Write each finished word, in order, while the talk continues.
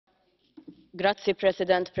Grazzi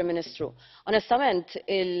President, Prim Ministru. Onestament,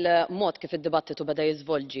 il-mod kif id-dibattitu beda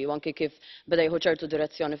jiżvolġi u anki kif beda jieħu ċertu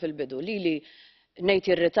direzzjoni fil-bidu li ngħid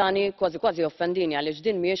irritani kważi offendini għaliex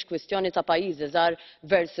din mhijiex kwistjoni ta' pajjiżi żgħar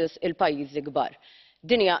versus il-pajjiżi kbar.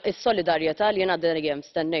 Din hija s-solidarjetà li jiena dejjem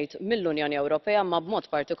stennejt mill-Unjoni Ewropea ma b'mod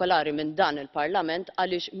partikolari minn dan il-Parlament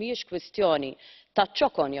għaliex mhijiex kwistjoni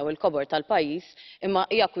taċ-ċokon jew il-kobor tal-pajjiż, imma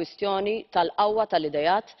hija kwistjoni tal-qawwa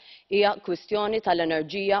tal-idejat, hija kwistjoni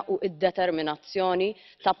tal-enerġija u d-determinazzjoni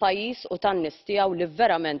ta' pajjiż u tan-nies tiegħu li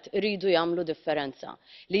verament iridu jagħmlu differenza,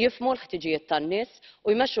 li jifhmu l-ħtiġijiet tan-nies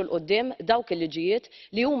u jmexxu l quddiem dawk il-liġijiet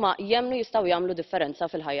li huma jemmnu jistgħu jagħmlu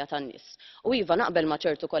differenza fil-ħajja tan-nies. U iva naqbel ma'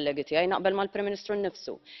 ċertu kollegi tiegħi, naqbel mal-Prim Ministru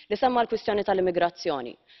nnifsu li semma l-kwistjoni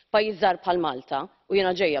tal-immigrazzjoni. Pajjiż żgħar bħal Malta, u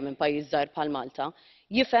jiena ġejja minn pajjiż żgħar bħal Malta,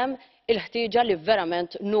 jifhem il-ħtieġa li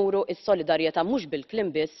verament nuru s-solidarjetà mhux bil-kliem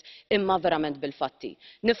biss imma verament bil-fatti.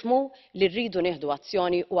 Nifhmu li rridu nieħdu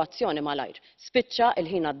azzjoni u azzjoni malajr. Spiċċa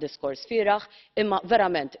il-ħin għad-diskors fieraħ imma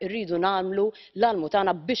verament irridu nagħmlu l-almu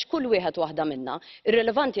tagħna biex kull wieħed waħda minna,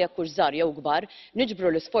 irrelevanti jekk hux żgħar jew kbar,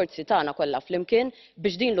 niġbru l-isforzi tagħna kollha flimkien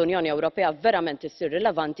biex din l-Unjoni Ewropea verament issir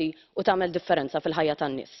rilevanti u tagħmel differenza fil-ħajja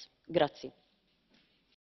tan-nies. Grazzi.